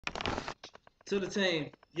To the team.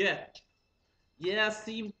 Yeah. Yeah, I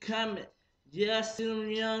see you coming. Yeah, I see them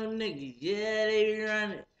young niggas. Yeah, they be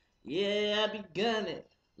running. Yeah, I be gunning.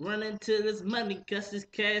 Running to this money, cause this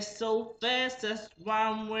cash so fast. That's why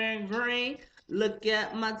I'm wearing green. Look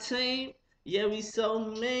at my team. Yeah, we so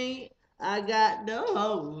mean. I got the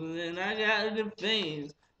hoes and I got the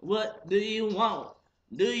fiends. What do you want?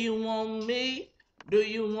 Do you want me? Do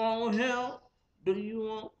you want him? Do you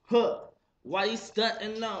want her? Why you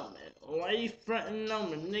stunting on me? Why you fronting on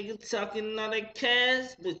me? Nigga talking all that cash,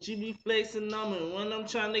 but you be flexing on me. When I'm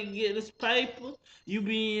trying to get this paper, you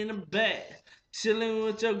be in the back. Chilling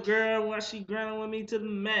with your girl while she grinding with me to the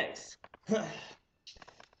max.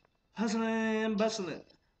 Hustling, bustling.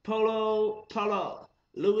 Polo, polo.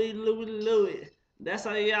 Louis, Louis, Louis. That's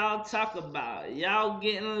how y'all talk about. Y'all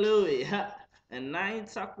getting Louis. Huh? And I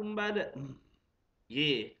ain't talking about it.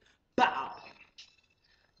 Yeah. Bow.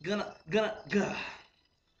 Gonna.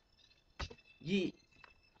 Yeah.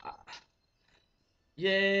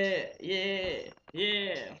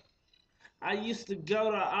 Yeah. I used to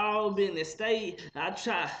go to Albany State.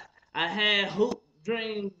 I had hoop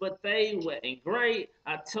dreams, but they wasn't great.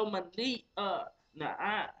 I told my knee up. Nah,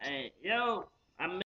 I ain't, yo, I